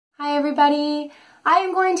everybody. I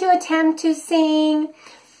am going to attempt to sing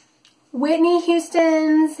Whitney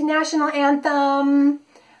Houston's National Anthem.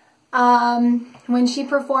 When she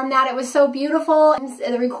performed that, it was so beautiful,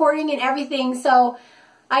 the recording and everything. So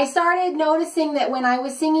I started noticing that when I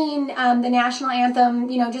was singing the National Anthem,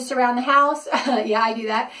 you know, just around the house, yeah, I do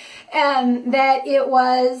that, that it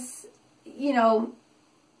was, you know,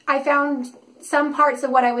 I found some parts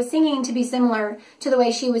of what I was singing to be similar to the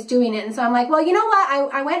way she was doing it. And so I'm like, well, you know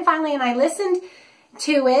what? I went finally and I listened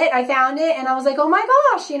to it. I found it and I was like, oh my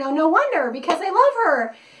gosh, you know, no wonder, because I love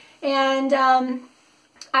her. And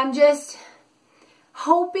I'm just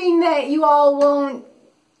hoping that you all won't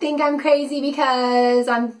think I'm crazy because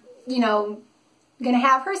I'm, you know, going to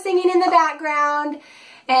have her singing in the background,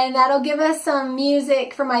 and that'll give us some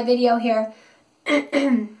music for my video here.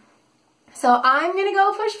 So I'm going to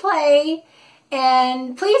go push play.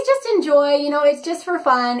 And please just enjoy, you know, it's just for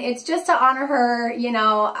fun. It's just to honor her, you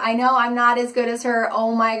know. I know I'm not as good as her.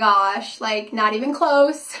 Oh my gosh, like not even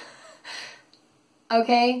close.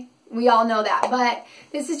 Okay, we all know that. But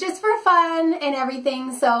this is just for fun and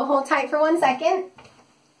everything, so hold tight for 1 second.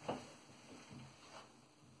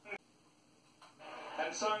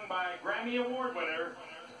 And sung by Grammy Award winner,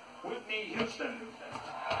 Whitney Houston.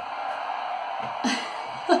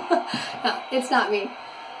 No, it's not me.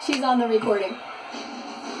 She's on the recording.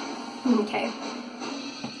 Okay.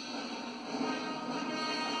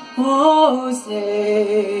 Oh,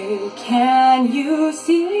 say, can you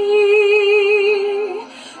see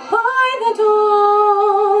by the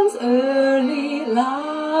dawn's early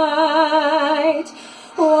light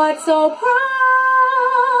what so proudly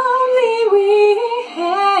we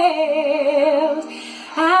hailed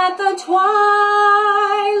at the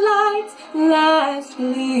twilight's last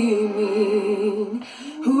gleaming,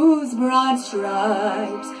 whose broad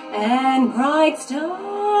stripes and bright stars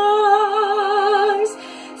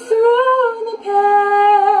through the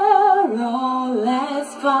perilous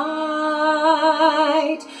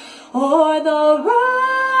fight o'er the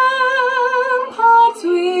ramparts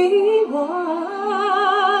we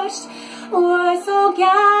watched were so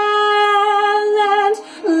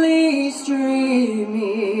gallantly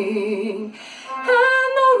streaming,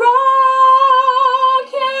 and the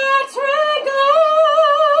rockets' red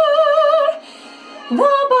glare,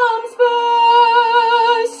 the bombs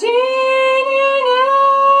bursting in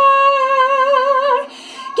air,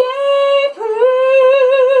 gave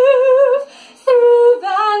proof through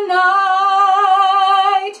the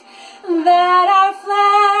night that our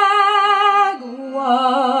flag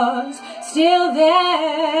was still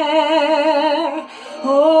there.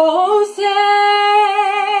 Oh,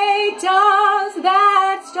 say, does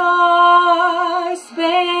that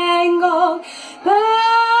star-spangled banner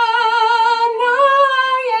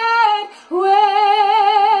yet waved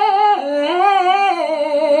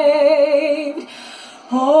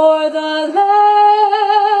o'er the land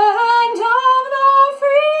of the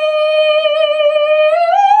free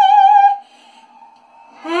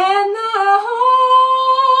and the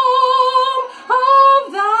home of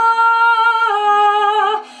the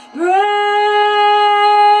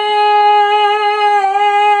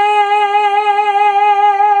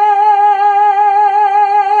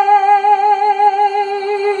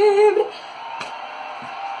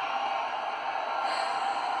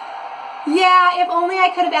Yeah, if only I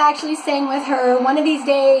could have actually sang with her one of these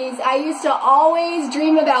days. I used to always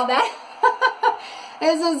dream about that.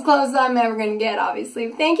 This is as close as I'm ever going to get,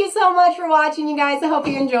 obviously. Thank you so much for watching, you guys. I hope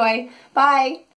you enjoy. Bye.